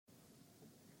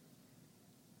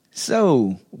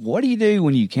So, what do you do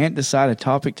when you can't decide a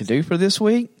topic to do for this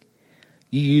week?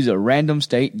 You use a random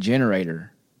state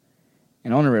generator.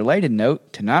 And on a related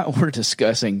note, tonight we're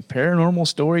discussing paranormal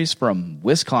stories from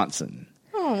Wisconsin.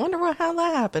 Oh, I wonder how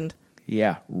that happened.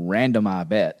 Yeah, random, I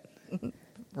bet.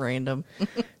 Random.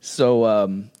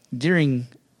 So, during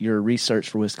your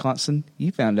research for Wisconsin,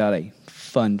 you found out a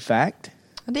fun fact.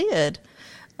 I did.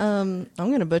 I'm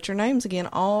going to butcher names again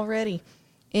already.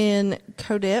 In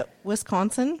Codette,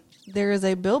 Wisconsin, there is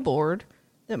a billboard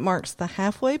that marks the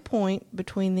halfway point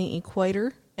between the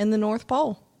equator and the North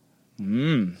Pole.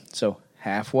 So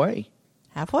halfway.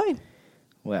 Halfway.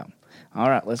 Well, all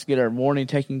right, let's get our morning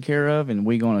taken care of, and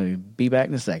we're going to be back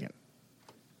in a second.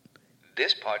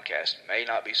 This podcast may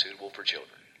not be suitable for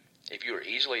children. If you are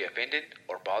easily offended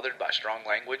or bothered by strong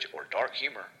language or dark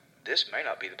humor, this may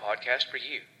not be the podcast for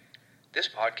you. This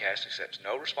podcast accepts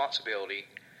no responsibility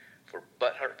for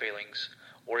butthurt feelings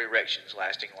or erections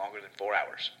lasting longer than 4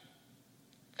 hours.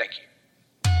 Thank you.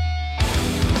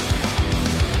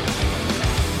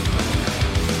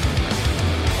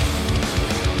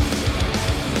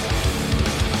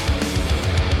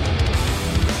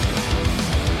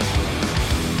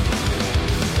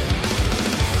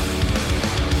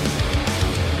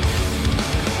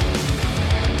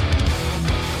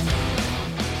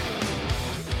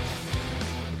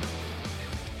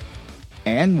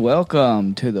 And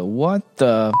welcome to the What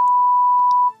the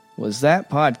Was That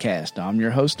podcast. I'm your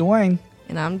host, Dwayne.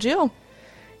 And I'm Jill.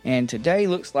 And today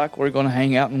looks like we're going to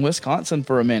hang out in Wisconsin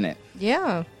for a minute.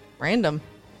 Yeah, random.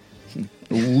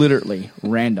 Literally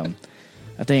random.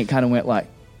 I think it kind of went like,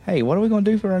 hey, what are we going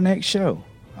to do for our next show?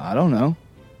 I don't know.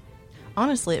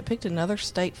 Honestly, it picked another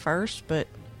state first, but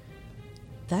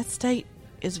that state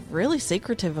is really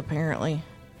secretive, apparently.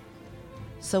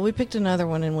 So we picked another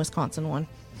one in Wisconsin one.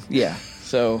 Yeah,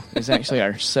 so it's actually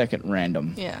our second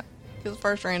random. Yeah, because the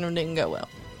first random didn't go well.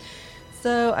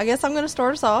 So I guess I'm going to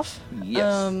start us off.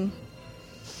 Yes.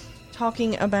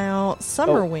 Talking about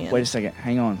summer wind. Wait a second,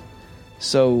 hang on.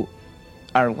 So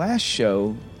our last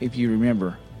show, if you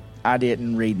remember, I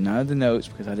didn't read none of the notes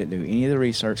because I didn't do any of the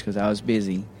research because I was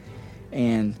busy.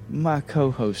 And my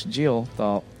co-host Jill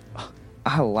thought,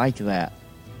 I like that.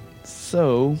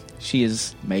 So she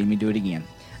has made me do it again.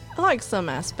 I like some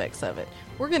aspects of it.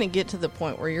 We're going to get to the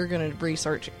point where you're going to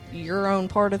research your own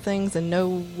part of things and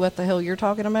know what the hell you're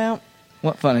talking about.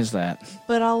 What fun is that?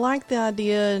 But I like the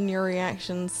idea and your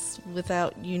reactions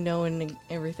without you knowing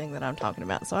everything that I'm talking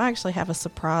about. So I actually have a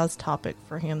surprise topic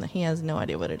for him that he has no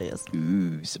idea what it is.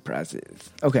 Ooh, surprises.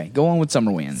 Okay, go on with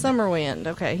summer wind. Summer wind.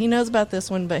 Okay, he knows about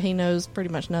this one, but he knows pretty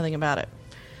much nothing about it.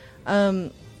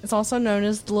 It's also known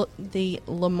as the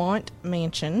Lamont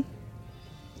Mansion.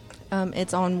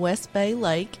 It's on West Bay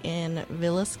Lake in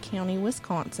Vilas County,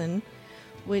 Wisconsin,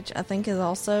 which I think is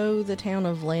also the town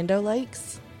of Land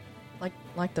O'Lakes,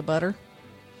 like the butter.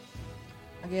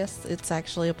 I guess it's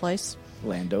actually a place.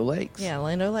 Land O'Lakes. Yeah,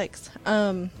 Land O'Lakes.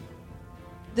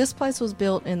 This place was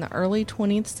built in the early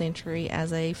 20th century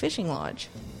as a fishing lodge.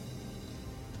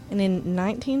 And in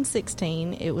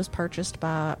 1916, it was purchased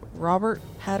by Robert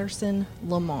Patterson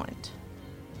Lamont.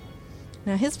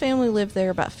 Now, his family lived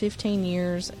there about 15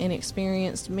 years and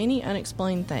experienced many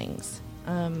unexplained things.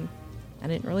 I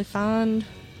didn't really find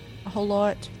a whole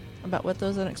lot about what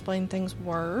those unexplained things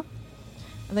were.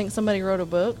 I think somebody wrote a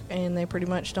book, and they pretty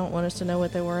much don't want us to know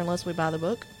what they were unless we buy the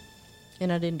book.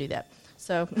 And I didn't do that.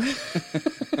 So,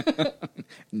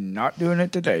 not doing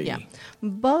it today. Yeah.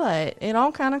 But it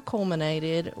all kind of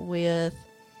culminated with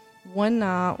one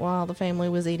night while the family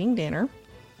was eating dinner.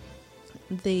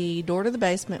 The door to the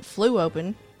basement flew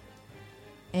open,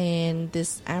 and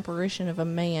this apparition of a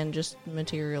man just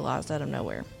materialized out of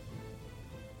nowhere.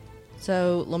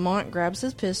 So Lamont grabs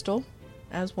his pistol,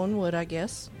 as one would, I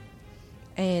guess,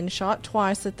 and shot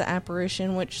twice at the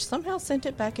apparition, which somehow sent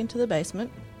it back into the basement.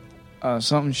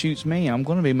 Something shoots me, I'm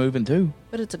going to be moving too.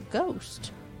 But it's a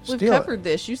ghost. We've Still, covered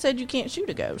this. You said you can't shoot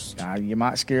a ghost. You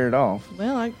might scare it off.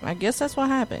 Well, I guess that's what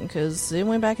happened, because it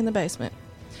went back in the basement.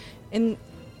 And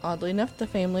oddly enough, the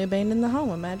family abandoned the home.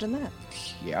 Imagine that.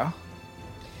 Yeah.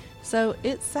 So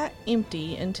it sat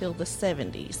empty until the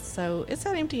 70s. So it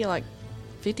sat empty like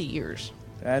 50 years.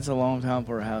 That's a long time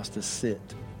for a house to sit.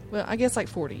 Well, I guess like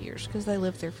 40 years, because they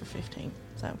lived there for 15.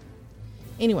 So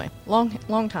anyway, long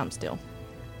time still.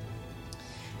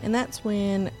 And that's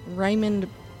when Raymond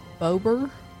Bober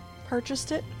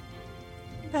purchased it.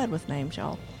 I'm bad with names,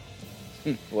 y'all.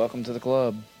 Welcome to the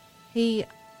club. He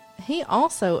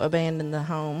also abandoned the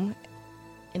home,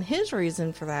 and his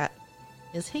reason for that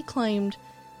is he claimed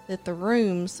that the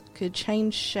rooms could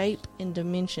change shape and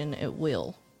dimension at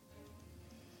will.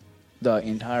 The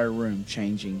entire room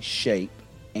changing shape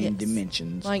and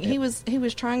dimensions. Like he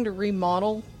was trying to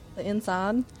remodel the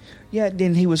inside. Yeah,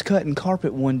 then he was cutting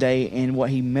carpet one day, and what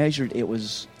he measured,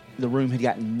 the room had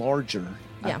gotten larger,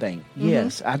 I think. Mm-hmm.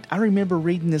 Yes, I remember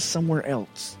reading this somewhere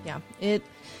else. Yeah,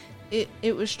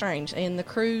 it was strange, and the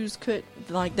crews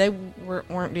they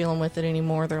weren't dealing with it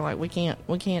anymore. They're like, we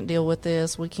can't deal with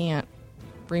this. We can't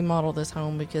remodel this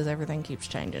home because everything keeps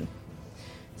changing.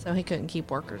 So he couldn't keep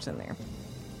workers in there.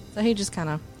 So he just kind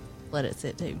of let it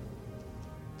sit too.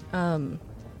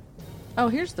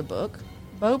 Here's the book.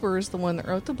 Bober is the one that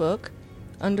wrote the book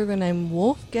under the name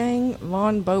Wolfgang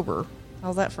von Bober.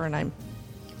 How's that for a name?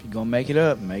 If you're going to make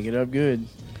it up good.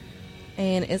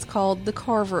 And it's called The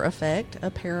Carver Effect, a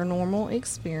Paranormal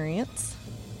Experience.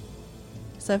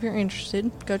 So if you're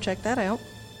interested, go check that out.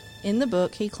 In the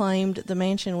book, he claimed the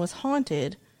mansion was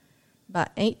haunted by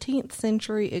 18th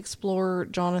century explorer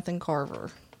Jonathan Carver.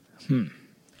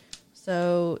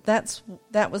 So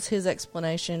that was his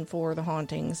explanation for the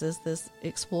hauntings, is this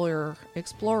explorer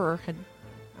had...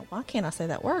 Why can't I say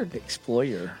that word?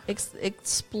 Explorer.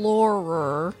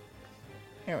 Explorer.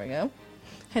 Here we go.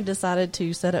 Had decided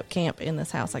to set up camp in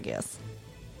this house, I guess.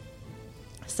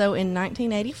 So in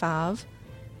 1985,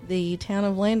 the town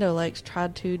of Land O'Lakes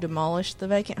tried to demolish the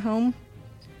vacant home.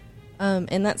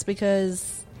 And that's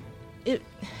because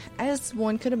as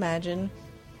one could imagine,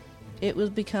 it was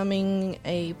becoming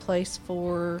a place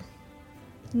for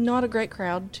not a great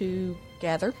crowd to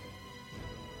gather.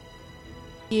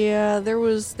 Yeah, there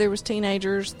was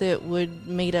teenagers that would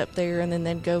meet up there, and then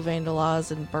they'd go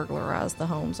vandalize and burglarize the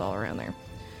homes all around there.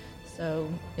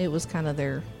 So it was kind of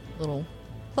their little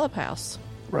clubhouse.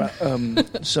 Right.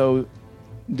 So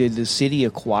did the city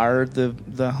acquire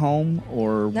the home,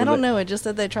 or I don't know. It just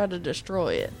said they tried to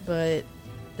destroy it, but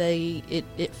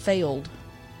it failed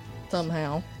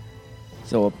somehow.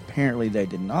 So apparently they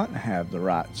did not have the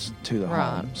rights to the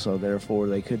home, so therefore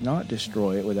they could not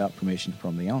destroy it without permission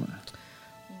from the owner.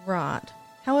 Right.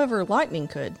 However, lightning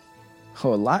could.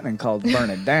 Oh, lightning called to burn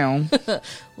it down.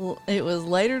 It was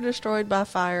later destroyed by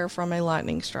fire from a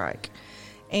lightning strike.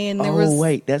 And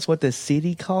wait, that's what the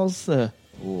city calls the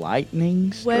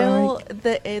lightning strike? Well,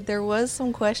 there was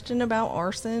some question about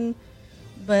arson,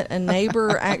 but a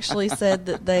neighbor actually said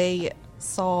that they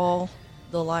saw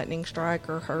the lightning strike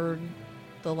or heard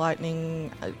the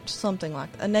lightning, something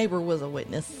like that. A neighbor was a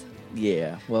witness.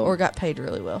 Yeah, well, or got paid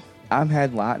really well. I've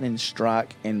had lightning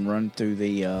strike and run through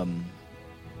the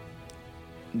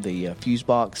fuse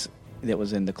box that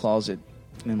was in the closet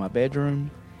in my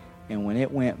bedroom, and when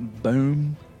it went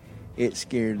boom, it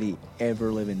scared the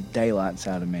ever-living daylights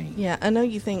out of me. Yeah, I know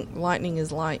you think lightning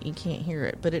is light, you can't hear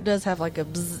it, but it does have like a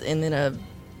bzz and then a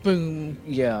boom.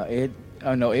 Yeah, it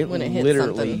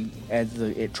literally, as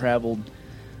it traveled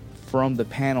from the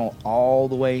panel all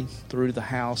the way through the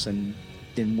house and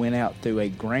then went out through a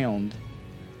ground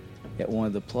at one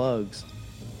of the plugs.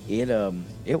 It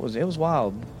was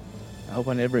wild. I hope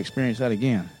I never experience that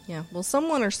again. Yeah, well,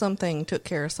 someone or something took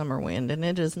care of Summer Wind, and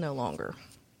it is no longer.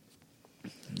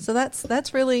 So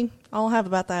that's really all I have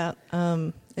about that.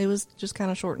 It was just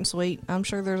kind of short and sweet. I'm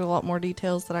sure there's a lot more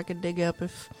details that I could dig up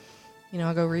if,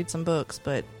 I go read some books,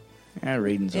 but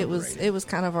reading's overrated. It was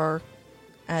kind of our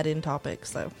add-in topic,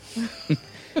 so.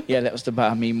 Yeah, that was to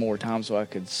buy me more time so I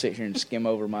could sit here and skim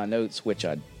over my notes, which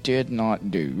I did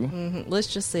not do. Mm-hmm. Let's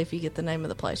just see if you get the name of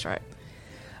the place right.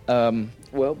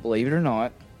 Well, believe it or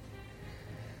not,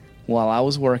 while I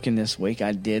was working this week,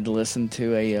 I did listen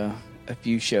to a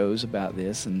few shows about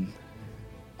this, and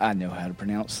I know how to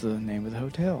pronounce the name of the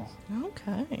hotel.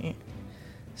 Okay.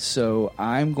 So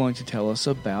I'm going to tell us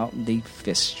about the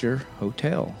Pfister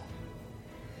Hotel.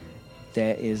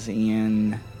 That is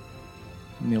in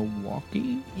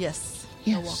Milwaukee? Yes.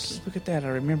 Milwaukee. Look at that. I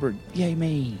remembered. Yay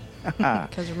me.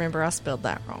 Because remember, I spelled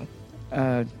that wrong.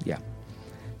 Yeah.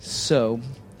 So,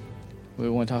 we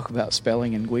want to talk about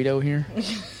spelling in Guido here?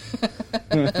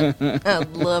 I'd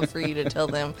love for you to tell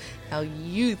them how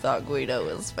you thought Guido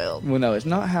was spelled. Well, no, it's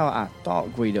not how I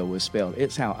thought Guido was spelled.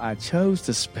 It's how I chose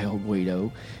to spell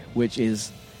Guido, which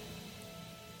is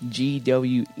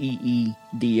Gweedo,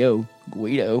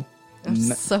 Guido. I'm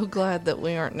so glad that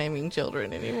we aren't naming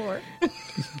children anymore.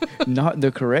 Not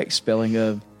the correct spelling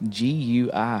of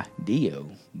Guido,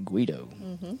 Guido.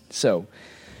 Mm-hmm. So,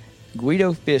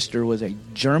 Guido Pfister was a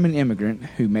German immigrant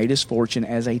who made his fortune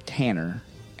as a tanner.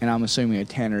 And I'm assuming a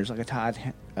tanner is like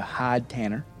a hide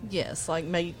tanner. Yes, like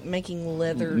making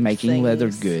leather leather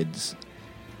goods.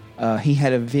 He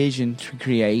had a vision to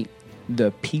create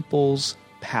the People's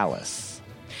Palace.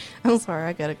 I'm sorry,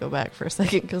 I gotta go back for a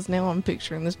second because now I'm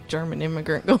picturing this German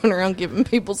immigrant going around giving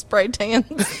people spray tans.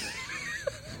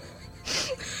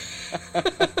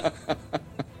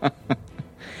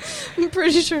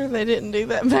 pretty sure they didn't do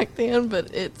that back then,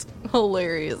 but it's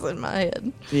hilarious in my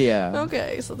head. Yeah.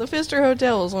 Okay, so the Pfister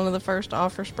Hotel was one of the first to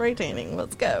offer spray tanning.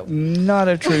 Let's go. Not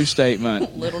a true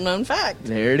statement. Little known fact.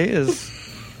 There it is.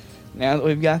 Now that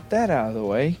we've got that out of the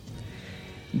way,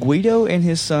 Guido and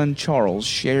his son Charles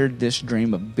shared this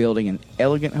dream of building an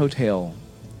elegant hotel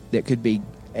that could be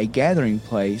a gathering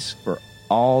place for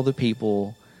all the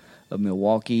people of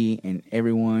Milwaukee, and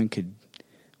everyone could,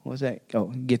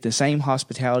 get the same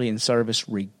hospitality and service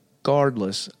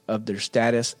regardless of their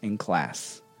status and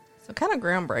class. So kind of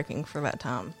groundbreaking for that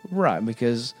time. Right,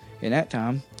 because in that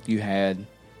time, you had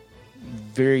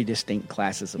very distinct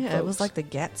classes of folks. Yeah, it was like the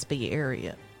Gatsby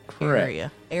area.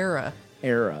 Correct. Era.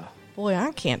 Boy,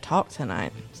 I can't talk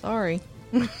tonight. Sorry.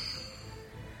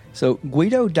 So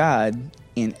Guido died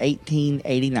in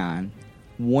 1889,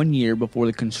 1 year before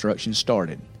the construction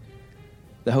started.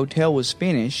 The hotel was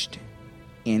finished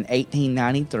in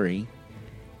 1893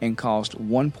 and cost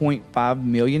 $1.5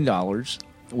 million,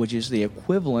 which is the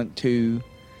equivalent to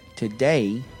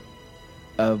today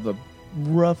of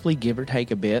roughly, give or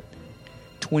take a bit,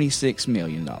 $26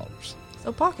 million.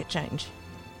 So pocket change.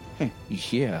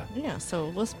 Yeah. Yeah, so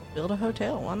let's build a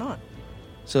hotel. Why not?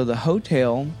 So the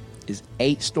hotel is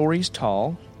 8 stories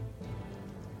tall.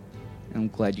 I'm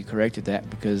glad you corrected that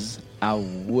because I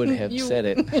would have said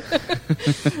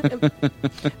it.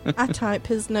 I type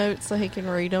his notes so he can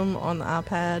read them on the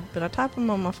iPad, but I type them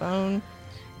on my phone,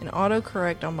 and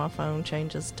autocorrect on my phone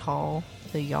changes tall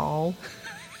to y'all.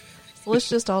 So let's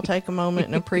just all take a moment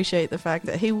and appreciate the fact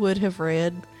that he would have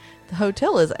read, the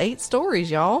hotel is 8 stories,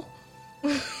 y'all.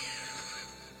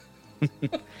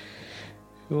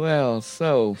 Well,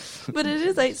 so... But it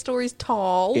is 8 stories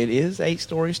tall. It is 8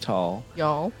 stories tall.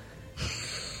 Y'all.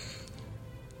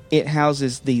 It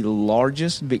houses the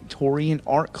largest Victorian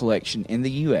art collection in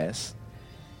the U.S.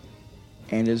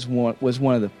 and was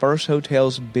one of the first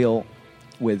hotels built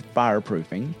with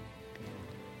fireproofing.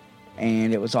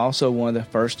 And it was also one of the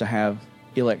first to have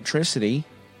electricity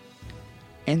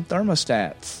and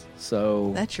thermostats.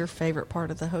 So that's your favorite part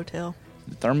of the hotel?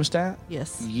 The thermostat?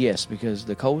 Yes. Yes, because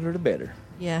the colder the better.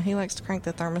 Yeah, he likes to crank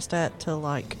the thermostat to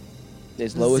like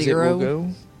as low 0. as it will go.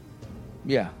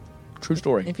 Yeah. True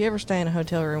story. If you ever stay in a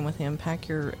hotel room with him, pack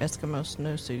your Eskimo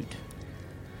snowsuit.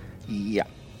 Yeah.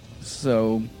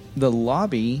 So the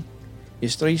lobby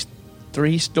is three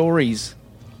stories.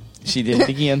 She did it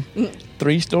again.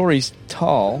 3 stories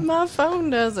tall. My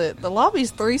phone does it. The lobby's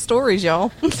 3 stories,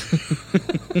 y'all.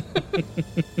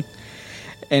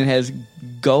 And has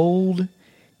gold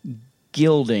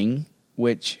gilding,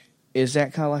 which is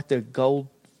that kind of like the gold.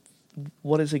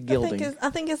 What is a gilding? I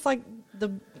think it's like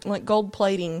the gold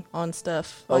plating on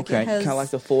stuff. Like okay, kind of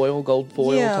like the foil, gold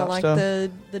foil. Yeah, type like stuff?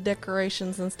 the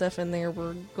decorations and stuff in there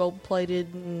were gold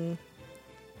plated and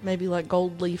maybe like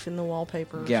gold leaf in the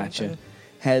wallpaper. Or Gotcha. Something.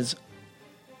 Has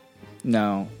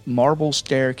marble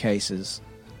staircases.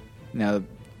 Now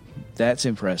that's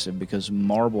impressive because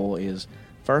marble is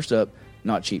first up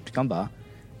not cheap to come by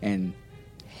and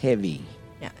heavy.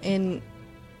 Yeah, and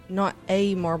not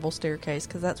a marble staircase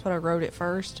because that's what I wrote at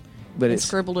first. But it's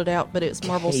scribbled it out, but it's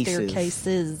marble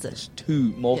staircases. There's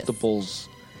 2 multiples.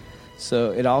 Yes.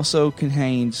 So it also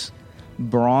contains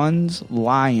bronze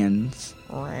lions.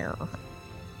 Rare.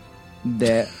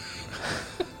 That.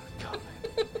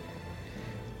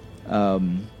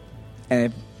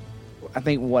 And I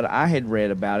think what I had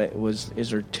read about it is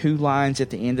there 2 lines at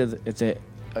the end of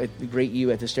greet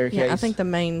you at the staircase? Yeah, I think the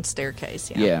main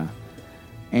staircase. Yeah.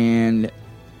 And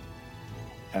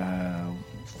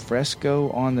fresco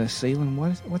on the ceiling.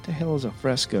 What the hell is a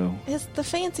fresco? It's the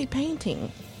fancy painting.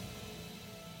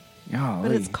 Golly.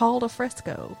 But it's called a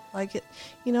fresco. Like it,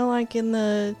 like in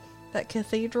that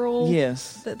cathedral.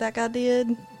 Yes. That guy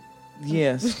did.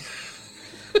 Yes.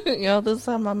 This is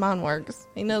how my mind works.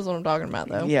 He knows what I'm talking about,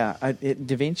 though. Yeah,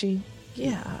 Da Vinci.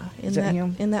 Yeah, is that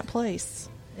him? In that place,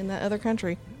 in that other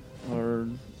country. Or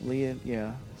Leah,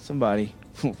 yeah, somebody.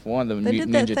 One of them. They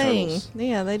did that Ninja thing. Turtles.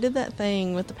 Yeah, they did that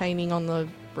thing with the painting on the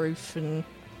roof, and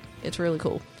it's really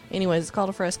cool. Anyways, it's called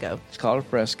a fresco. It's called a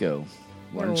fresco.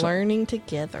 We're learning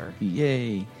together.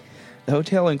 Yay! The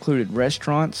hotel included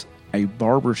restaurants, a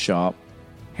barber shop,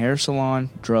 hair salon,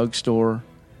 drugstore,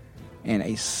 and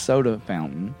a soda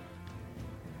fountain.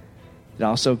 It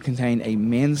also contained a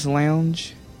men's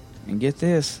lounge, and get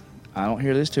this, I don't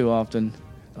hear this too often,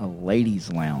 a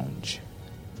ladies' lounge.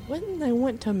 Wouldn't they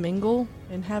want to mingle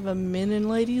and have a men and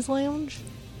ladies' lounge?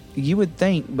 You would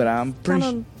think, but I'm pretty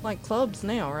kind of like clubs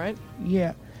now, right?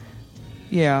 Yeah,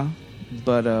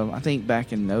 but I think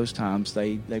back in those times,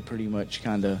 they pretty much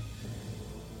kind of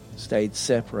stayed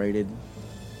separated.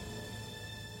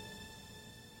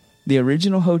 The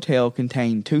original hotel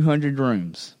contained 200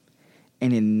 rooms,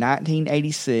 and in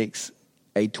 1986,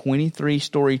 a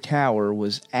 23-story tower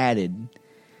was added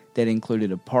that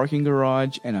included a parking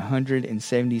garage and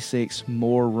 176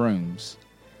 more rooms.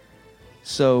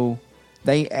 So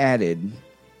they added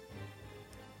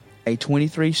a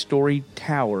 23-story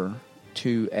tower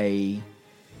to a...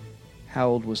 How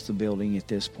old was the building at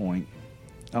this point?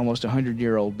 Almost a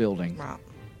 100-year-old building. Right.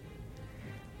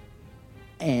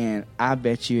 And I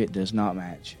bet you it does not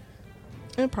match.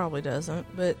 It probably doesn't,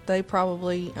 but they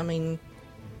probably, I mean,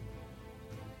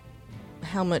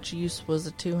 how much use was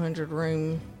a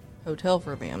 200-room hotel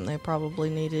for them? They probably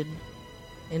needed,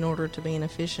 in order to be an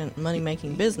efficient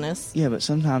money-making business. Yeah, but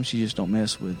sometimes you just don't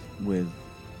mess with...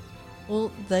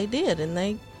 Well, they did, and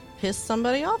they pissed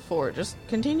somebody off for it. Just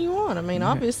continue on. I mean,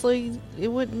 obviously, it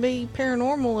wouldn't be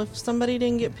paranormal if somebody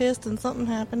didn't get pissed and something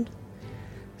happened.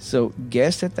 So,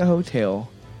 guests at the hotel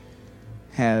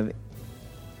have...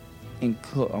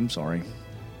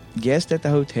 Guests at the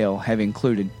hotel have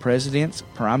included presidents,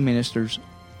 prime ministers,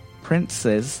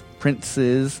 princes,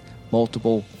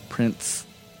 multiple princes.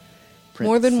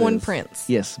 More than one prince.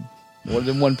 Yes, more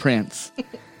than one prince.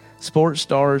 Sports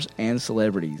stars and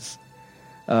celebrities.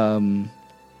 I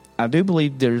do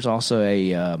believe there's also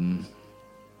a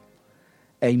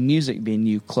music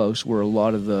venue close where a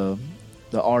lot of the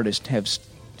artists have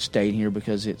stayed here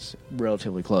because it's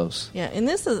relatively close. Yeah, and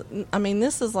this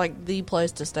is like the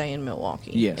place to stay in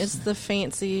Milwaukee. Yes. It's the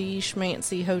fancy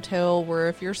schmancy hotel where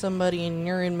if you're somebody and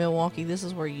you're in Milwaukee, this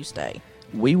is where you stay.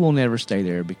 We will never stay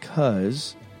there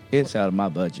because it's out of my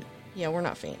budget. Yeah, we're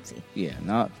not fancy. Yeah,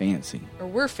 not fancy. Or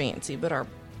we're fancy, but our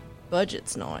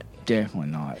budget's not.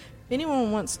 Definitely not. If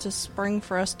anyone wants to spring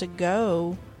for us to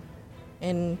go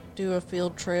and do a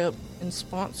field trip and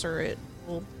sponsor it,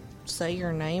 we'll say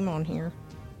your name on here.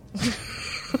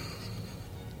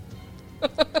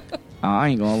 I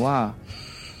ain't gonna lie.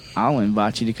 I'll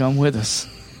invite you to come with us.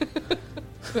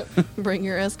 Bring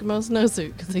your Eskimo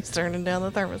snowsuit because he's turning down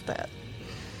the thermostat.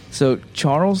 So,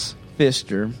 Charles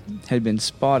Pfister had been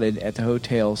spotted at the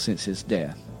hotel since his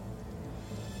death.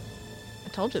 I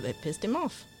told you they pissed him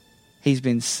off. He's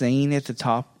been seen at the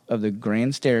top of the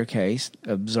grand staircase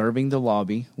observing the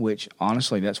lobby, which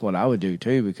honestly that's what I would do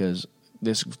too because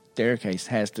this staircase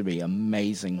has to be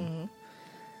amazing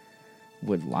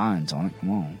with lines on it.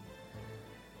 Come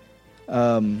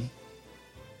on.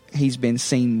 He's been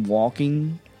seen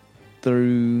walking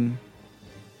through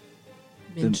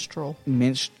Minstrel. the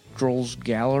Minstrel's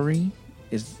Gallery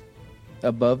is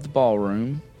above the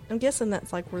ballroom. I'm guessing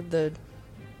that's like where the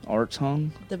Arts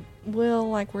hung?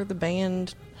 like where the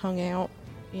band hung out,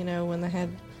 you know, when they had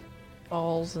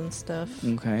balls and stuff.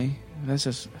 Okay. That's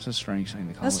a strange thing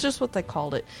to call it. That's just what they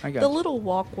called it. The little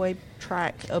walkway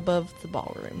track above the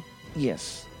ballroom.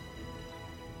 Yes.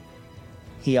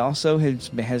 He also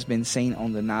has been seen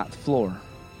on the 9th floor.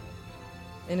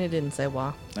 And it didn't say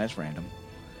why. That's random.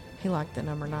 He liked the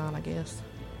number 9, I guess.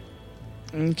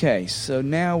 Okay, so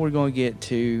now we're going to get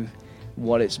to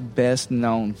what it's best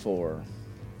known for.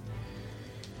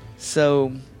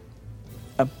 So,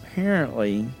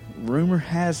 apparently, rumor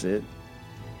has it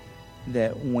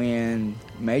that when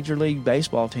Major League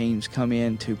Baseball teams come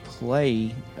in to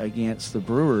play against the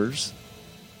Brewers,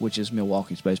 which is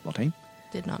Milwaukee's baseball team.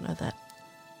 Did not know that.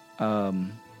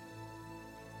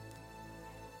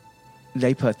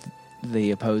 They put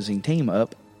the opposing team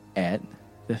up at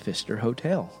the Pfister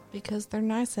Hotel. Because they're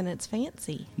nice and it's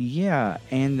fancy. Yeah,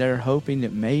 and they're hoping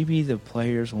that maybe the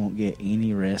players won't get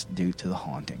any rest due to the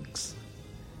hauntings.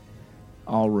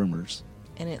 All rumors.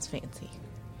 And it's fancy.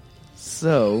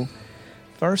 So,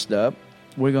 first up,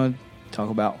 we're going to talk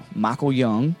about Michael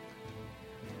Young.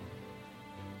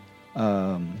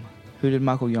 Who did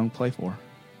Michael Young play for?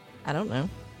 I don't know.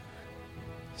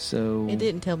 So it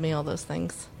didn't tell me all those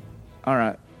things. All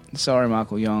right. Sorry,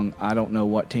 Michael Young. I don't know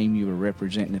what team you were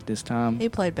representing at this time. He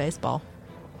played baseball.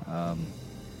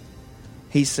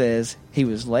 He says he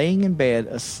was laying in bed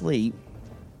asleep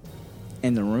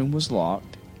and the room was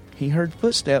locked. He heard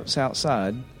footsteps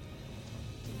outside.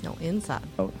 No, inside.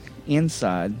 Oh,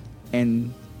 inside.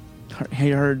 And he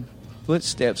heard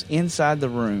footsteps inside the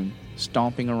room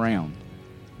stomping around.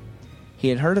 He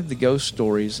had heard of the ghost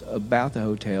stories about the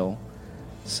hotel,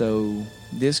 so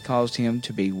this caused him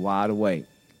to be wide awake.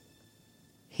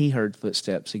 He heard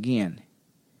footsteps again.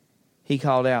 He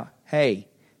called out, "Hey,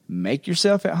 make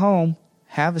yourself at home,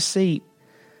 have a seat,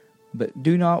 but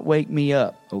do not wake me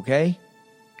up, okay?"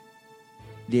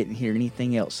 Didn't hear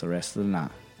anything else the rest of the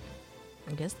night.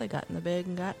 I guess they got in the bed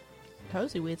and got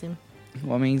cozy with him.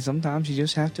 Well, I mean, sometimes you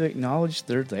just have to acknowledge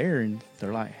they're there, and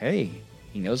they're like, "Hey,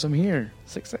 he knows I'm here.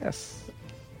 Success."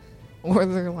 Or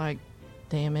they're like,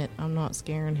 damn it, I'm not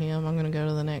scaring him. I'm going to go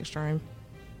to the next room.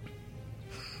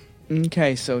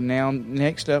 Okay, so now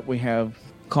next up we have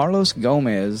Carlos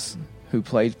Gomez, who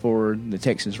played for the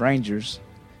Texas Rangers,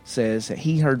 says that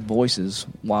he heard voices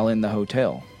while in the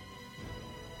hotel.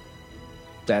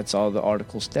 That's all the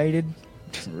article stated.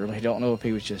 Really don't know if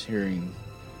he was just hearing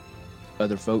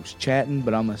other folks chatting,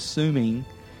 but I'm assuming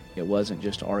it wasn't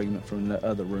just an argument from the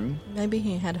other room. Maybe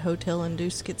he had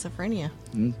hotel-induced schizophrenia.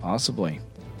 Possibly.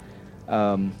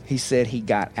 He said he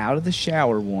got out of the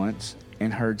shower once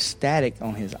and heard static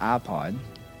on his iPod.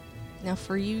 Now,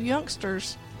 for you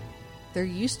youngsters, there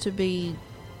used to be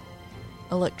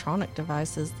electronic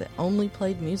devices that only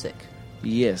played music.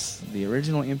 Yes, the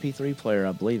original MP3 player,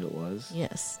 I believe it was.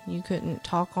 Yes, you couldn't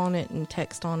talk on it and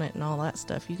text on it and all that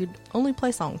stuff. You could only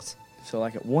play songs. So,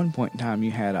 like, at one point in time,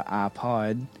 you had an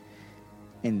iPod,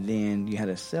 and then you had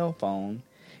a cell phone,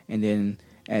 and then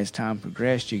as time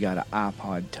progressed, you got an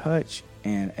iPod Touch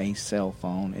and a cell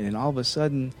phone, and then all of a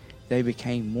sudden, they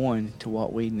became one to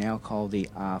what we now call the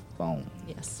iPhone.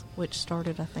 Yes, which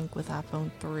started, I think, with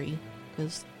iPhone 3,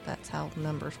 because that's how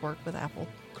numbers work with Apple.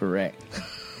 Correct.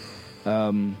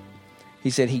 He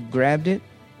said he grabbed it,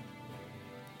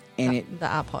 and the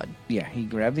iPod. Yeah, he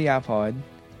grabbed the iPod,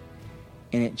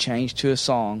 and it changed to a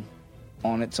song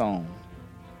on its own.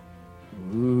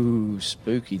 Ooh,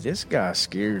 spooky. This guy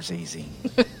scares easy.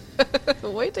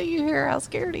 Wait till you hear how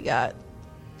scared he got.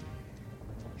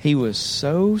 He was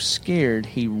so scared,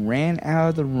 he ran out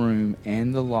of the room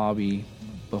and the lobby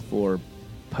before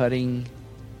putting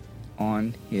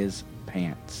on his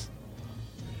pants.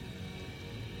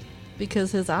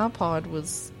 Because his iPod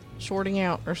was shorting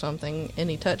out or something, and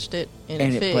he touched it, and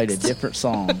it fixed. Played a different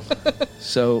song.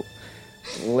 So,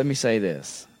 let me say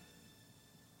this.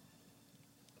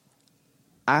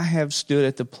 I have stood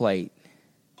at the plate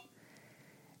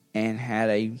and had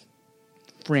a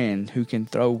friend who can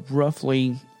throw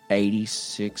roughly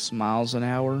 86 miles an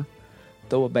hour,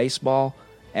 throw a baseball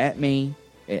at me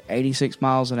at 86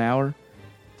 miles an hour,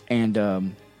 and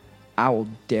I will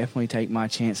definitely take my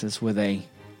chances with a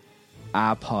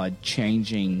iPod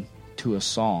changing to a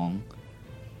song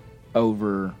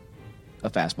over a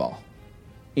fastball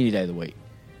any day of the week.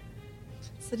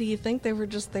 So do you think they were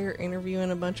just there interviewing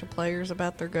a bunch of players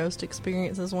about their ghost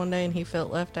experiences one day and he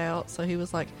felt left out? So he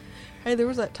was like, hey, there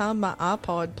was that time my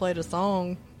iPod played a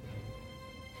song.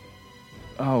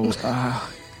 Oh,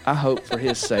 I hope for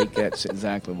his sake that's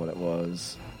exactly what it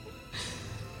was.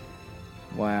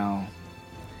 Wow.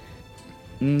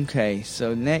 Okay,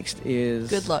 so next is...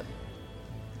 Good luck.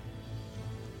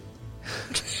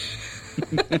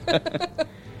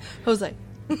 Jose.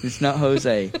 It's not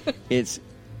Jose. It's...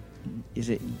 Is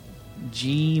it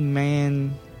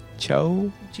G-Man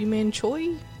Cho? G-Man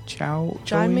Choi? Chow?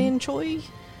 G-Man Choi?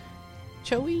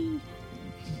 Choi?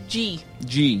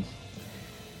 G.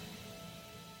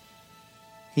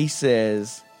 He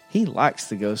says he likes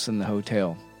the ghosts in the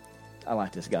hotel. I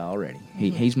like this guy already.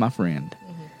 He's my friend.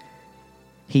 Mm-hmm.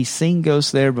 He's seen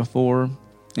ghosts there before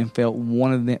and felt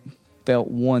one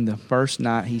the first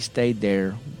night he stayed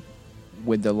there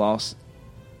with the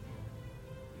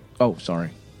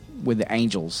with the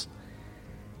Angels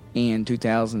in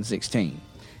 2016.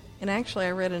 And actually,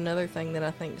 I read another thing that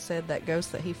I think said that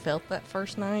ghost that he felt that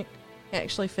first night, he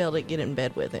actually felt it get in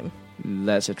bed with him.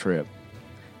 That's a trip.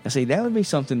 Now, see, that would be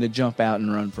something to jump out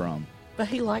and run from. But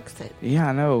he likes it. Yeah,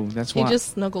 I know. That's why. He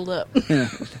just snuggled up.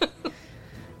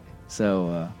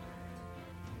 So,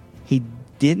 he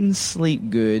didn't sleep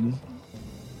good.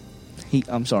 He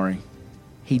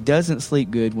doesn't sleep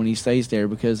good when he stays there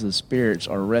because the spirits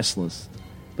are restless.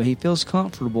 But he feels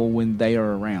comfortable when they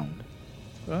are around.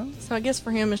 So I guess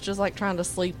for him, it's just like trying to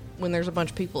sleep when there's a bunch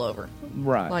of people over.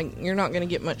 Right. Like, you're not going to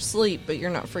get much sleep, but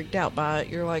you're not freaked out by it.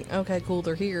 You're like, okay, cool,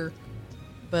 they're here,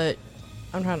 but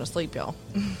I'm trying to sleep, y'all.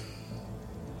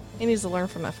 He needs to learn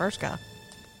from that first guy.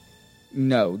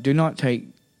 No, do not take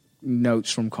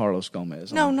notes from Carlos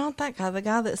Gomez. No, not that guy. The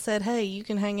guy that said, hey, you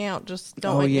can hang out, just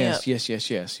don't wake me up.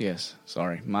 Yes.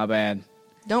 Sorry, my bad.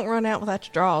 Don't run out without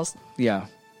your draws. Yeah.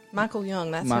 Michael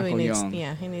Young, that's Michael who he needs. Young.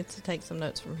 Yeah, he needs to take some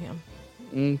notes from him.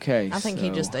 Okay, I think he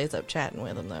just stays up chatting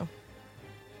with him, though.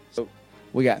 So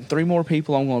we got 3 more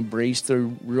people I'm going to breeze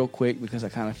through real quick because I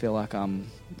kind of feel like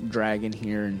I'm dragging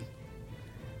here. And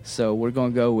so we're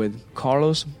going to go with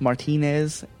Carlos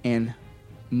Martinez and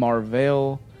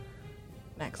Marvel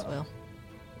Maxwell,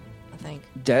 I think.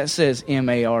 That says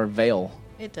M-A-R Vale.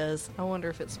 It does. I wonder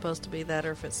if it's supposed to be that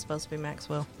or if it's supposed to be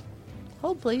Maxwell.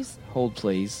 Hold, please. Hold,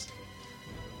 please.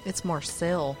 It's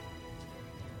Marcel.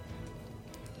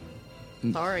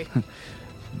 Sorry.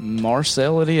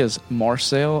 Marcel it is.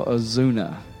 Marcel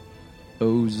Ozuna.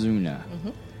 Ozuna.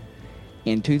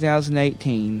 In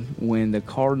 2018, when the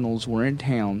Cardinals were in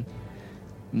town,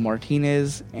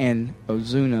 Martinez and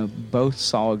Ozuna both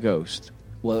saw a ghost.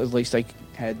 Well, at least they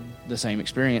had the same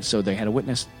experience, so they had a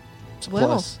witness.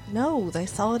 No, they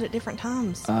saw it at different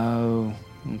times. Oh,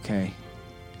 okay.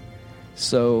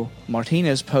 So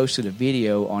Martinez posted a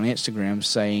video on Instagram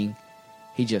saying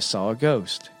he just saw a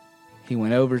ghost. He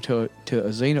went over to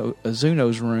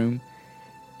Ozuno's room,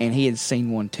 and he had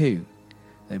seen one too.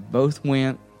 They both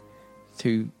went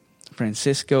to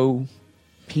Francisco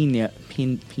Piñas.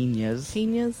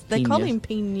 They call him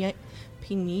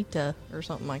Piñita or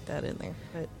something like that in there.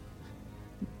 But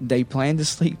they planned to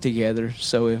sleep together,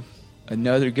 so if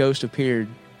another ghost appeared,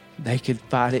 they could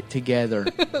fight it together.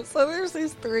 So there's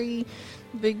these 3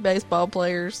 big baseball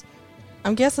players.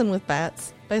 I'm guessing with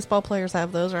bats. Baseball players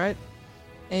have those, right?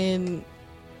 And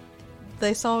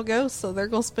they saw a ghost, so they're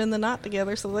going to spend the night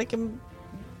together so they can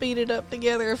beat it up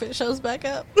together if it shows back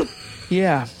up.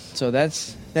 Yeah, so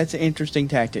that's an interesting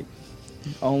tactic.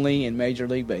 Only in Major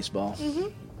League Baseball.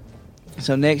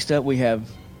 So next up we have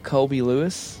Colby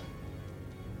Lewis.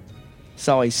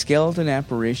 Saw a skeleton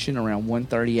apparition around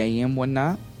 1:30 a.m. one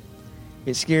night.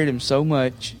 It scared him so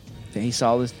much that he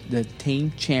saw the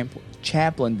team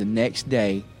chaplain the next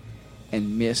day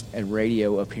and missed a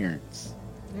radio appearance.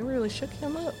 It really shook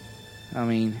him up. I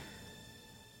mean,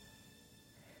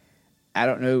 I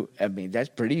don't know. I mean, that's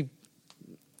pretty...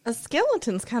 A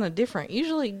skeleton's kind of different.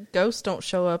 Usually ghosts don't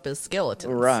show up as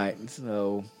skeletons. Right,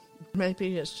 so...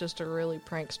 Maybe it's just a really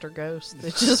prankster ghost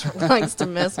that just likes to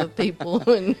mess with people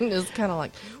and is kind of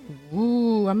like,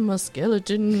 ooh, I'm a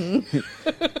skeleton.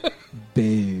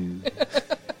 Boo.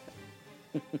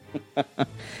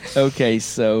 Okay,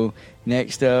 so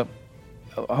next up,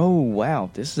 oh wow,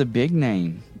 this is a big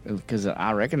name because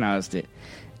I recognized it.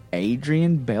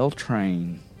 Adrian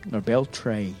Beltre.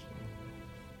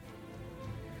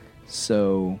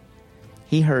 So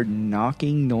he heard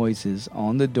knocking noises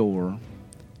on the door,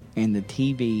 and the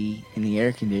TV and the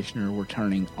air conditioner were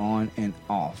turning on and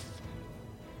off.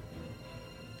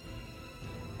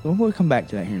 We'll come back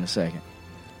to that here in a second.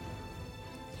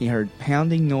 He heard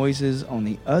pounding noises on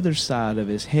the other side of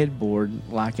his headboard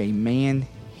like a man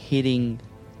hitting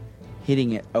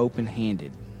it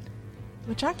open-handed.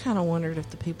 Which I kind of wondered if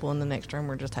the people in the next room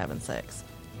were just having sex.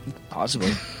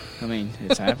 Possibly. I mean,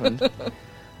 it's happened.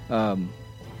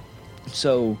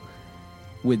 So,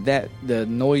 with that, the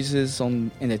noises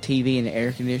in the TV and the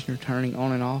air conditioner turning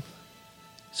on and off.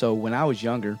 So, when I was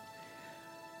younger,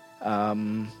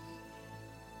 my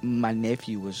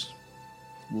nephew was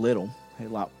little,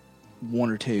 had like 1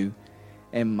 or 2,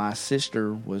 and my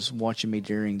sister was watching me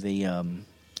during the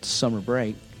summer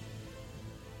break,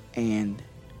 and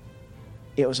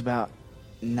it was about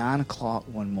 9 o'clock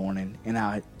one morning, and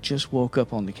I just woke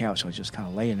up on the couch. I was just kind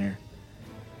of laying there,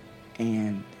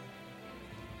 and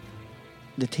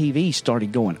the TV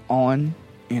started going on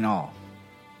and off,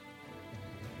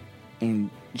 and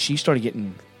she started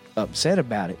getting upset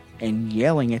about it and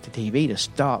yelling at the TV to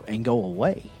stop and go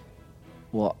away.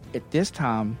 Well, at this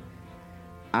time,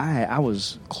 I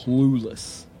was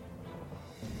clueless,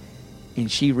 and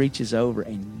she reaches over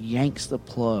and yanks the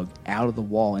plug out of the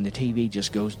wall, and the TV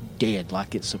just goes dead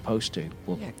like it's supposed to.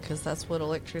 Well, yeah, because that's what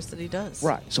electricity does.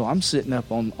 Right. So I'm sitting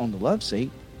up on the love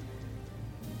seat,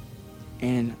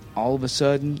 and all of a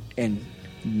sudden, and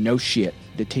no shit,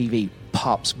 the TV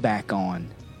pops back on.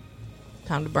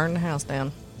 Time to burn the house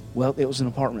down. Well, it was an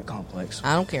apartment complex.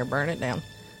 I don't care. Burn it down.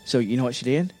 So you know what she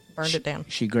did? Burned it down.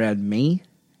 She grabbed me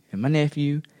and my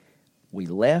nephew. We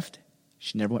left.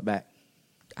 She never went back.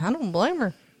 I don't blame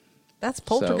her. That's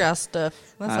poltergeist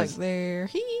stuff. That's like they're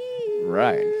here.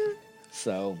 Right.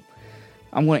 So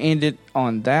I'm going to end it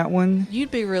on that one. You'd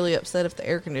be really upset if the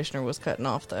air conditioner was cutting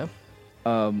off, though.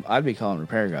 I'd be calling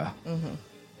repair guy. Mm-hmm.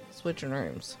 Switching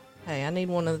rooms. Hey, I need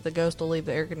one of the ghosts to leave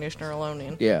the air conditioner alone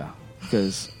in. Yeah,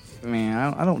 because,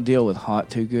 man, I don't deal with hot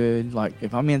too good. Like,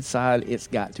 if I'm inside, it's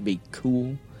got to be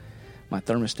cool. My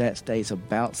thermostat stays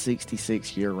about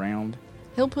 66 year-round.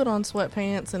 He'll put on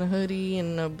sweatpants and a hoodie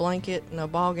and a blanket and a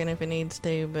boggin if he needs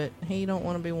to, but he don't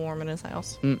want to be warm in his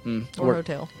house. Or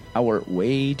hotel. I work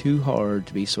way too hard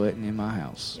to be sweating in my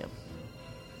house. Yep.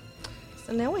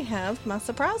 So now we have my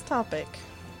surprise topic.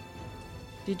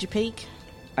 Did you peek?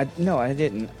 No, I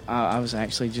didn't. I was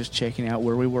actually just checking out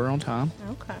where we were on time.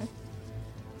 Okay.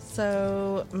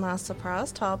 So my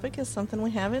surprise topic is something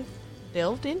we haven't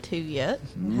delved into yet.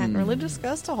 Hadn't really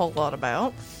discussed a whole lot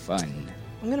about. Fun.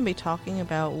 I'm going to be talking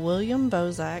about William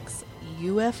Bozak's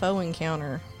UFO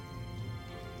encounter.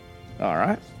 All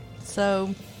right.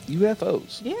 So...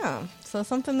 UFOs. Yeah. So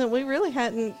something that we really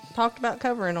hadn't talked about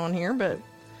covering on here, but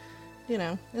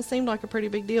it seemed like a pretty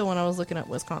big deal when I was looking up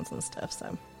Wisconsin stuff.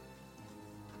 So,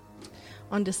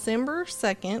 on December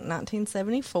 2nd,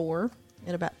 1974,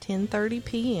 at about 10:30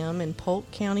 p.m. in Polk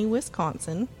County,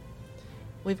 Wisconsin,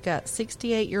 we've got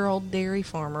 68-year-old dairy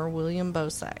farmer William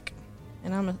Bosak.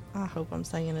 And I hope I'm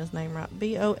saying his name right.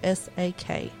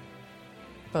 Bosak.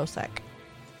 Bosak.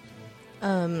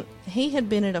 He had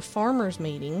been at a farmer's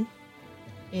meeting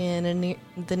in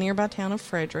the nearby town of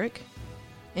Frederick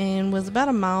and was about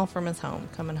a mile from his home,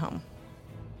 coming home.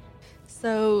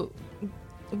 So,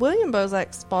 William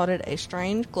Bosak spotted a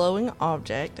strange glowing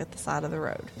object at the side of the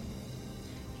road.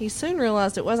 He soon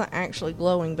realized it wasn't actually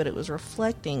glowing, but it was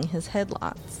reflecting his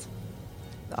headlights.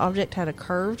 The object had a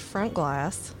curved front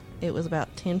glass. It was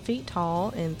about 10 feet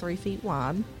tall and 3 feet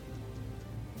wide.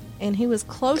 And he was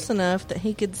close enough that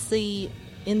he could see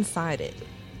inside it.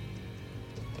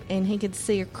 And he could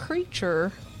see a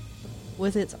creature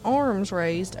with its arms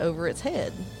raised over its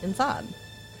head inside.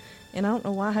 And I don't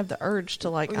know why I have the urge to,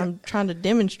 I'm trying to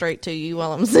demonstrate to you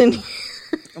while I'm sitting here.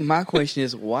 My question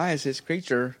is, why is this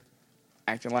creature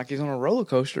acting like he's on a roller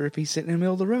coaster if he's sitting in the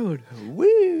middle of the road?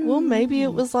 Woo! Well, maybe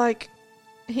it was like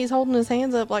he's holding his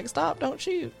hands up like, stop, don't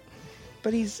shoot.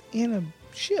 But he's in a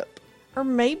ship. Or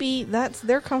maybe that's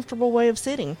their comfortable way of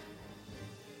sitting.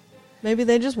 Maybe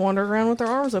they just wander around with their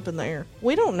arms up in the air.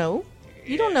 We don't know.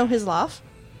 You don't know his life.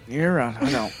 You're right.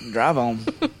 I don't. Drive on.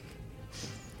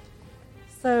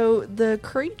 So the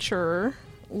creature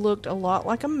looked a lot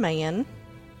like a man.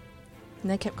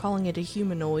 And they kept calling it a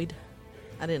humanoid.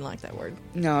 I didn't like that word.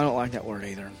 No, I don't like that word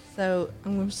either. So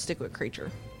I'm going to stick with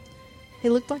creature. He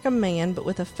looked like a man, but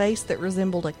with a face that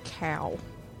resembled a cow.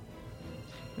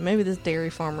 Maybe this dairy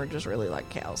farmer just really liked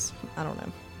cows. I don't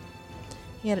know.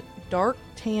 He had dark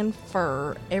tan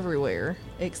fur everywhere,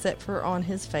 except for on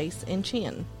his face and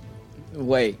chin.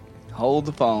 Wait, hold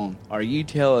the phone. Are you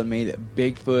telling me that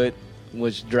Bigfoot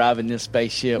was driving this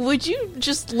spaceship? Would you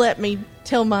just let me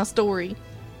tell my story?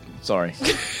 Sorry.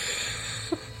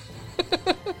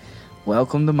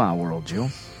 Welcome to my world, Jill.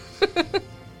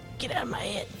 Get out of my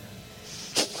head.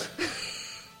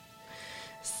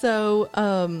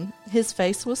 So, his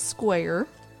face was square,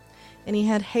 and he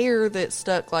had hair that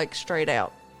stuck straight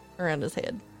out around his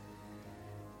head.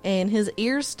 And his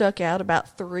ears stuck out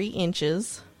about 3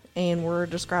 inches and were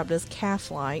described as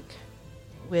calf-like,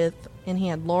 and he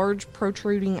had large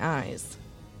protruding eyes.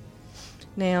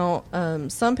 Now,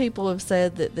 some people have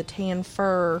said that the tan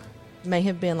fur may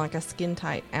have been like a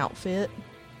skin-tight outfit,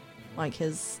 like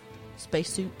his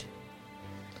spacesuit.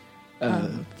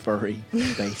 Furry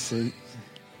spacesuit.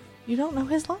 You don't know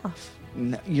his life.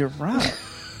 No, you're right.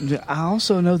 I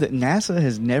also know that NASA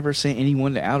has never sent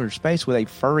anyone to outer space with a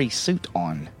furry suit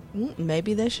on.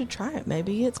 Maybe they should try it.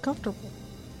 Maybe it's comfortable.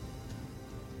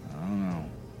 I don't know.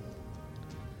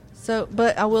 So,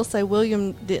 but I will say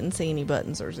William didn't see any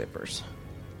buttons or zippers.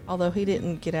 Although he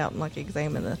didn't get out and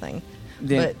examine the thing.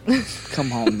 Then,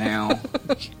 come on now.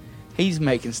 He's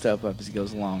making stuff up as he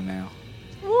goes along now.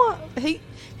 Well,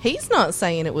 he's not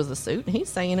saying it was a suit. He's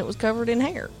saying it was covered in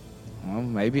hair. Well,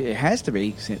 maybe it has to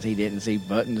be, since he didn't see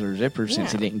buttons or zippers,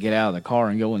 since he didn't get out of the car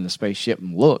and go in the spaceship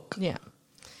and look. Yeah.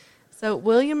 So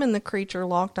William and the creature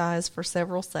locked eyes for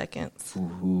several seconds.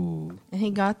 Ooh. And he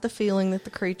got the feeling that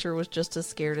the creature was just as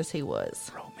scared as he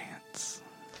was. Romance.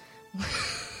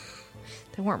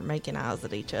 They weren't making eyes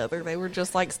at each other. They were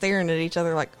just staring at each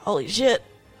other like, holy shit.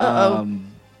 Uh-oh.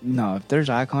 No, if there's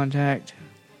eye contact,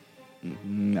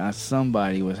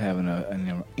 somebody was having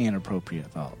an inappropriate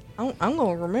thought. I'm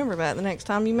going to remember that the next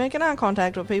time you make an eye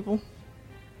contact with people.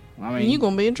 I mean, you're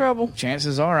going to be in trouble.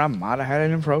 Chances are I might have had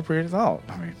an inappropriate thought.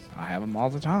 I mean, I have them all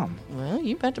the time. Well,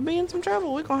 you about to be in some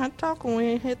trouble. We're going to have to talk when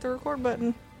we hit the record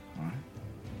button.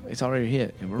 It's already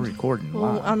hit, and we're recording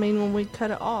well, live. I mean, when we cut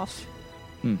it off.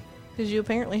 Because you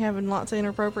apparently having lots of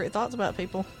inappropriate thoughts about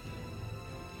people.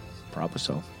 Probably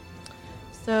so.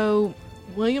 So,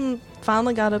 William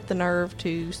finally got up the nerve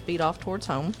to speed off towards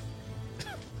home.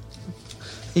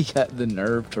 He got the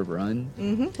nerve to run?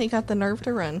 Mm-hmm. He got the nerve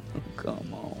to run. Oh,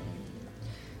 come on.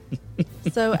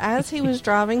 So, as he was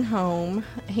driving home,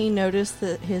 he noticed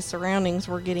that his surroundings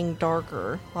were getting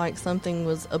darker, like something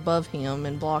was above him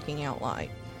and blocking out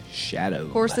light. Shadow.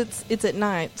 Of course, it's at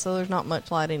night, so there's not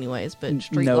much light anyways, but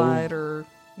street light or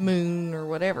moon or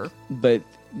whatever. But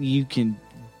you can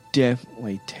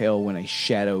definitely tell when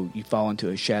you fall into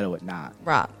a shadow at night.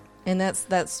 Right. And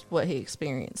that's what he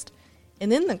experienced.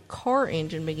 And then the car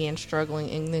engine began struggling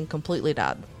and then completely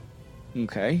died.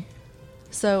 Okay.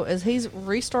 So as he's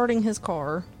restarting his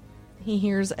car, he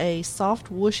hears a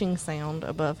soft whooshing sound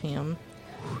above him,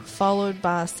 followed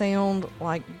by a sound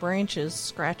like branches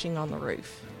scratching on the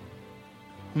roof.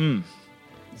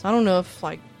 So I don't know if,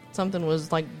 like, something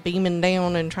was, like, beaming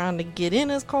down and trying to get in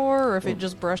his car, or if it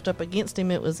just brushed up against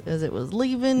him as it was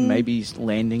leaving. Maybe he's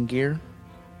landing gear.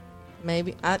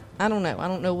 Maybe. I don't know. I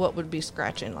don't know what would be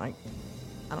scratching. Like,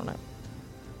 I don't know.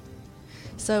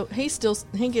 So he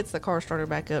gets the car started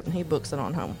back up and he books it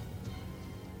on home.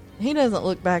 He doesn't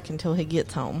look back until he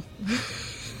gets home.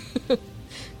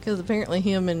 Because apparently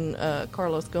him and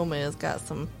Carlos Gomez got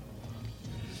some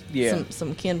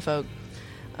kinfolk.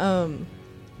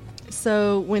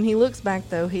 So when he looks back,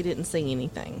 though, he didn't see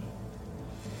anything.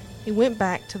 He went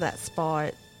back to that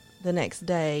spot the next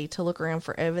day to look around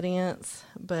for evidence,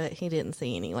 but he didn't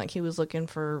see any. Like, he was looking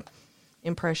for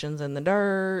impressions in the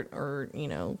dirt or,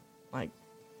 like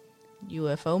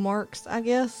UFO marks, I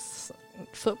guess.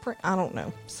 Footprint, I don't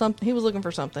know. He was looking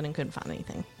for something and couldn't find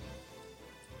anything.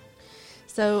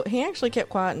 So he actually kept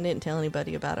quiet and didn't tell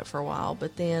anybody about it for a while.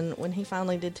 But then when he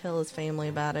finally did tell his family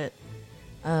about it,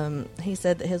 he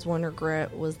said that his one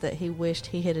regret was that he wished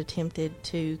he had attempted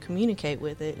to communicate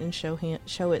with it and show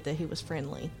it that he was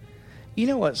friendly. You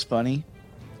know what's funny?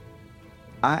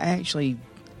 I actually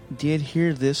did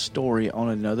hear this story on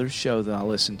another show that I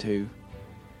listened to,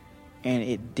 and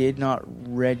it did not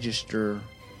register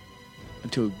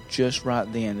until just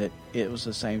right then that it was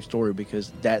the same story,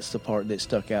 because that's the part that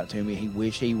stuck out to me. He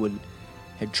wished he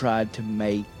had tried to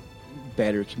make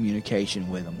better communication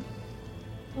with him.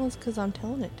 Well, it's because I'm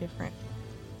telling it different.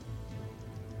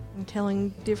 I'm telling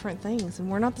different things, and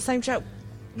we're not the same show.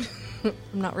 I'm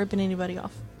not ripping anybody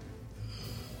off.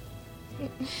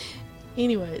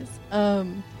 Anyways,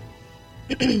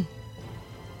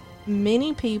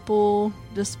 many people,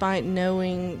 despite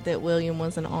knowing that William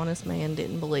was an honest man,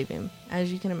 didn't believe him,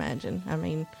 as you can imagine. I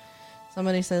mean,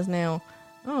 somebody says now,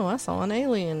 "Oh, I saw an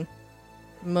alien."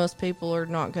 Most people are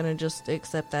not going to just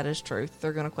accept that as truth.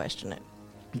 They're going to question it.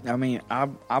 I mean,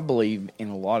 I believe in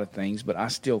a lot of things, but I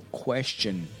still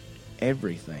question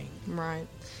everything. Right.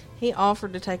 He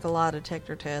offered to take a lie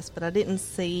detector test, but I didn't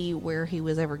see where he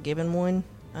was ever given one.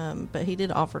 But he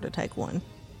did offer to take one.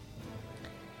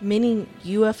 Many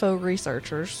UFO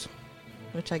researchers,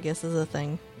 which I guess is a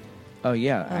thing. Oh,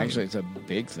 yeah. Actually, it's a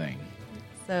big thing.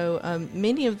 So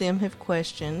many of them have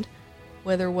questioned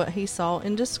whether what he saw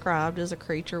and described as a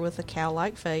creature with a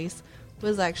cow-like face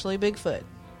was actually Bigfoot.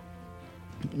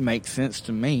 Makes sense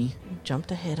to me. He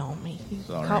jumped ahead on me. He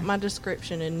Sorry. caught my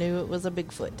description and knew it was a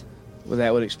Bigfoot. Well,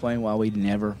 that would explain why we'd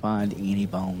never find any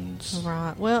bones.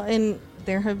 Right. Well, and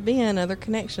there have been other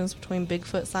connections between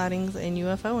Bigfoot sightings and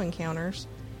UFO encounters.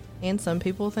 And some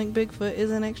people think Bigfoot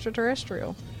is an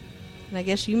extraterrestrial. And I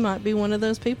guess you might be one of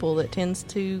those people that tends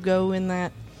to go in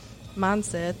that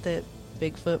mindset that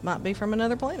Bigfoot might be from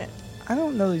another planet. I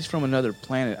don't know he's from another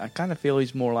planet. I kind of feel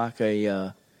he's more like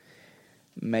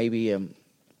maybe an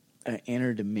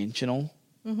interdimensional,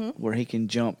 where he can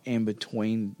jump in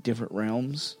between different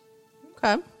realms.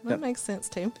 Okay, that makes sense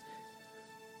too.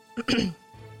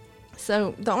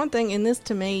 So the only thing in this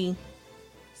to me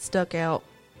stuck out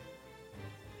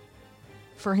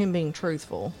for him being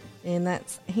truthful, and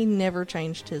that's he never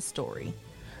changed his story.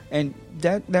 And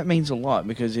that means a lot,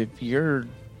 because if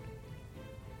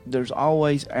there's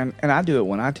always, and I do it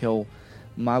when I tell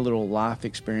my little life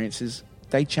experiences,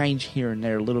 they change here and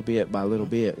there a little bit by little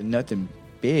bit. And nothing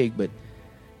big, but,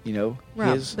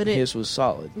 right, his was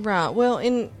solid. Right. Well,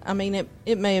 I mean,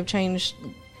 it may have changed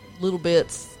little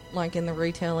bits, like in the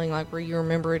retelling, like where you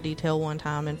remember a detail one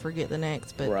time and forget the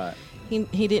next. But right.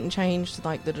 He didn't change,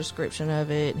 like, the description of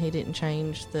it. He didn't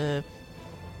change the,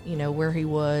 where he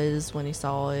was when he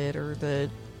saw it, or the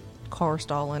car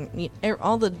stalling.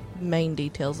 All the main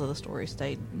details of the story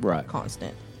stayed right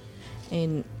constant.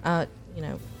 And,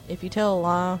 if you tell a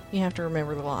lie, you have to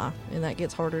remember the lie, and that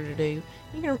gets harder to do.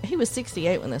 He was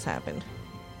 68 when this happened.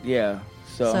 Yeah.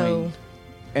 So I mean,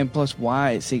 and plus,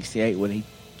 why at 68 would he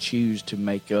choose to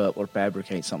make up or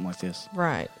fabricate something like this?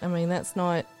 Right. I mean, that's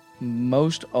not...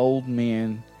 Most old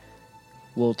men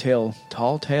will tell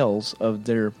tall tales of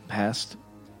their past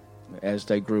as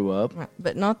they grew up. Right.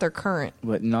 But not their current.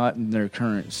 But not in their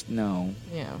current, no.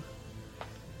 Yeah.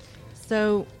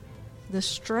 So, the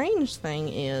strange thing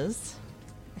is,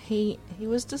 he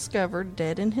was discovered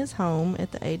dead in his home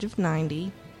at the age of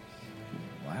 90.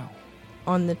 Wow.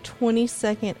 On the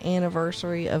 22nd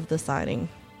anniversary of the sighting.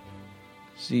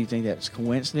 So, do you think that's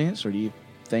coincidence, or do you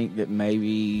think that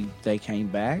maybe they came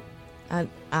back?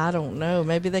 I don't know.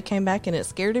 Maybe they came back and it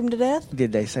scared him to death?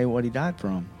 Did they say what he died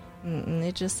from?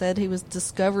 It just said he was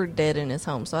discovered dead in his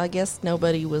home. So I guess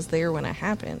nobody was there when it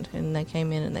happened, and they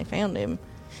came in and they found him.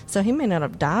 So he may not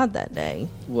have died that day.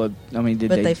 Well, I mean,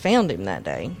 but they found him that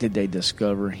day. Did they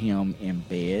discover him in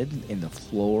bed, in the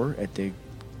floor, at the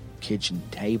kitchen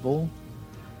table?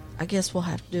 I guess we'll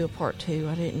have to do a part 2.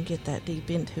 I didn't get that deep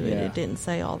into it. Yeah. It didn't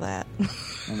say all that.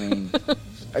 I mean,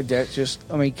 that's just,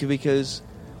 I mean, because,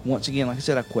 once again, like I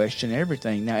said, I question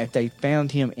everything. Now, if they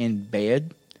found him in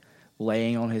bed,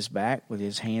 laying on his back with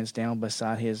his hands down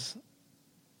beside his,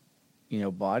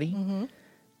 body, Mm-hmm.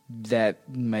 that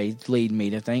may lead me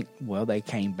to think, well, they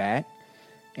came back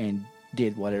and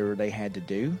did whatever they had to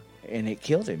do, and it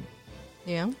killed him.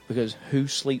 Yeah. Because who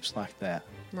sleeps like that?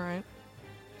 Right.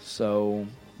 So,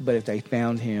 but if they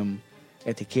found him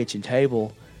at the kitchen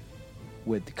table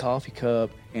with the coffee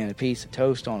cup and a piece of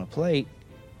toast on a plate,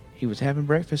 he was having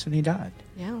breakfast and he died.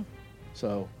 Yeah.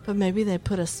 So, But maybe they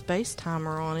put a space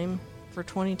timer on him for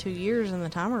 22 years and the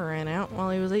timer ran out while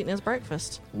he was eating his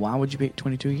breakfast. why would you pick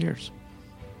 22 years?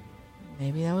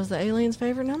 Maybe that was the alien's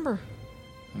favorite number.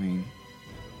 I mean,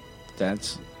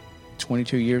 that's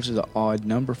 22 years is an odd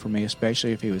number for me,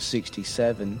 especially if he was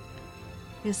 67,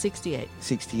 He was 68.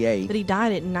 68. But he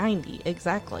died at 90,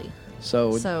 exactly.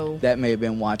 So that may have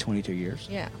been why 22 years.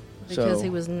 Yeah, because So- he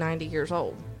was 90 years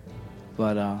old.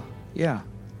 But, yeah,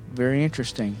 very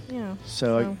interesting. Yeah.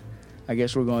 So I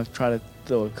guess we're going to try to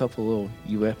throw a couple little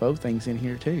UFO things in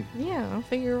here, too. Yeah, I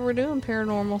figure we're doing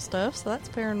paranormal stuff, so that's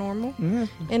paranormal. Yeah.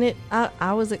 And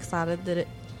I was excited that it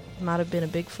might have been a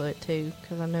Bigfoot, too,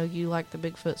 because I know you like the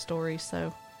Bigfoot stories,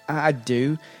 so... I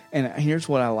do, and here's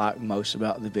what I like most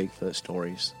about the Bigfoot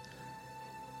stories.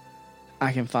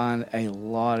 I can find a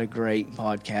lot of great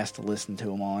podcasts to listen to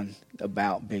them on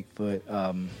about Bigfoot.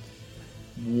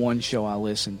 One show I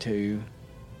listen to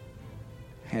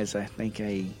has, I think,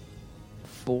 a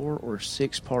 4 or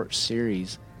 6 part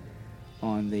series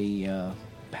on the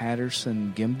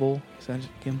Patterson gimbal. Is that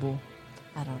gimbal?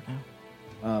 I don't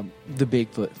know. The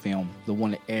Bigfoot film, the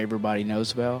one that everybody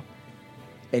knows about.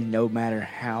 And no matter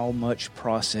how much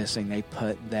processing they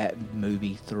put that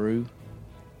movie through,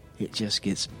 it just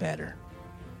gets better.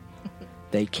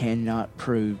 They cannot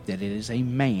prove that it is a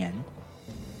man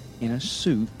in a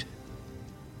suit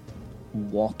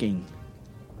walking.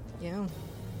 Yeah.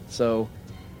 So,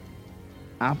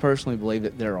 I personally believe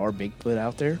that there are Bigfoot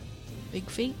out there. Big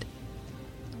feet.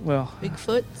 Well,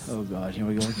 Bigfoots. oh God, here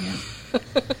we go again.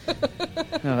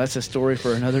 No, that's a story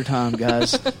for another time,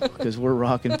 guys, because we're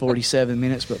rocking 47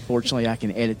 minutes, but fortunately I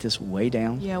can edit this way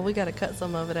down. Yeah, we got to cut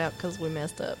some of it out because we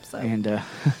messed up. So. And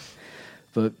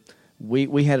but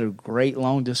we had a great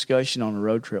long discussion on a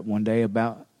road trip one day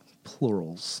about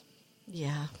plurals.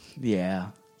 Yeah. Yeah.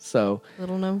 So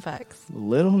Little known facts.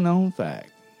 little known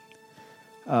fact.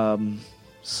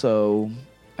 So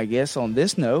I guess on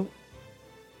this note,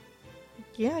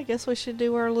 Yeah, I guess we should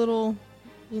do our little,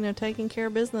 taking care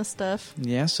of business stuff.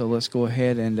 yeah. So let's go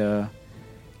ahead and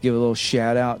give a little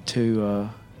shout out to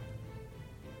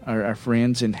our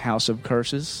friends in House of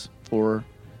Curses for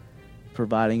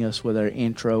providing us with our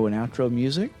intro and outro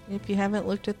music. If you haven't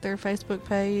looked at their Facebook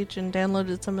page and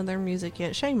downloaded some of their music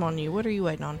yet, shame on you. What are you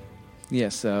waiting on?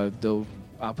 Yes, I'll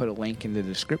put a link in the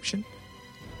description.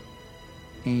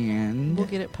 And We'll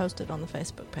get it posted on the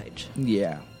Facebook page.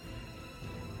 yeah.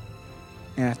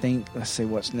 And I think, let's see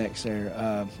what's next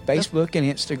there. Facebook and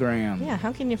Instagram. Yeah,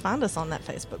 how can you find us on that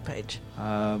Facebook page?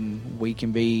 We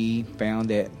can be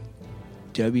found at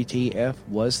WTF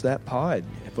Was That Pod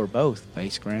for both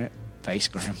Facegram.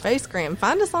 Facegram.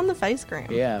 Find us on the Facegram.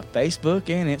 Yeah, Facebook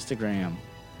and Instagram.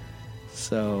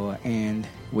 So, and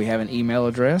we have an email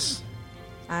address.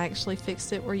 I actually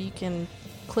fixed it where you can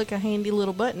click a handy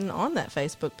little button on that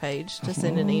Facebook page to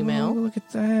send an email. Oh, look at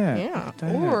that. Yeah. Look at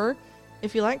that. Or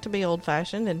if you like to be old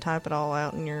fashioned and type it all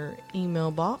out in your email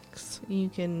box, you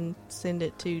can send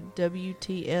it to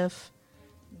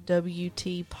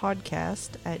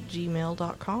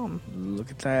WTFWTpodcast@gmail.com.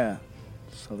 Look at that.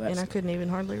 So that's And I couldn't even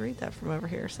hardly read that from over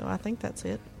here, so I think that's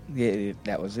it. yeah,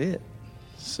 that was it.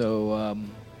 So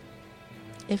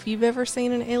If you've ever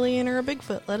seen an alien or a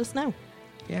Bigfoot, let us know.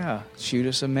 yeah, shoot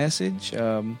us a message.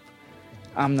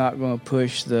 I'm not going to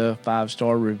push the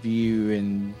 5-star review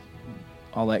and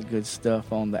all that good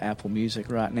stuff on the Apple Music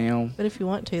right now. But if you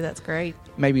want to, that's great.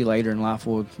 Maybe later in life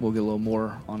we'll get a little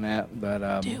more on that.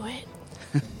 But Do it.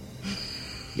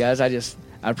 guys, I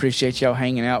appreciate y'all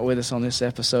hanging out with us on this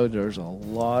episode. There's a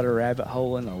lot of rabbit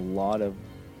holing, a lot of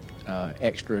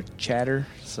extra chatter.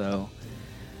 So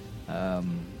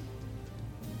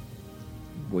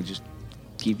we'll just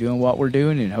keep doing what we're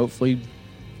doing, and hopefully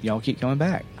y'all keep coming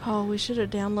back. Oh, we should have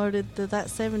downloaded that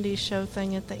 70s show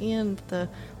thing at the end, the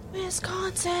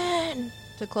Wisconsin,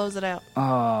 to close it out. And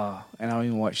I don't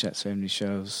even watch that 70s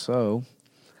shows. So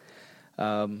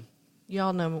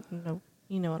Y'all know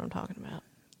you know what I'm talking about.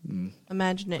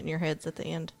 Imagine it in your heads at the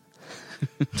end.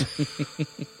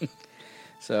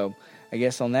 So, I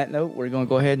guess on that note, we're going to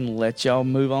go ahead and let y'all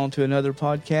move on to another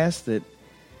podcast that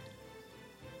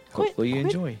hopefully you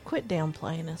enjoy. Quit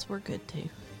downplaying us. We're good too.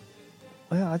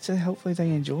 Well, I'd say hopefully they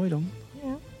enjoyed them.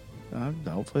 Yeah.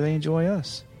 Hopefully they enjoy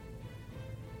us.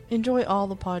 Enjoy all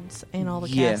the pods and all the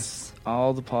casts. Yes,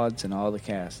 all the pods and all the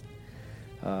casts.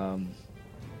 Yeah,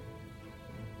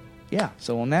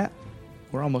 so on that,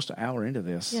 we're almost an hour into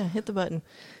this. Yeah, hit the button.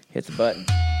 Hit the button.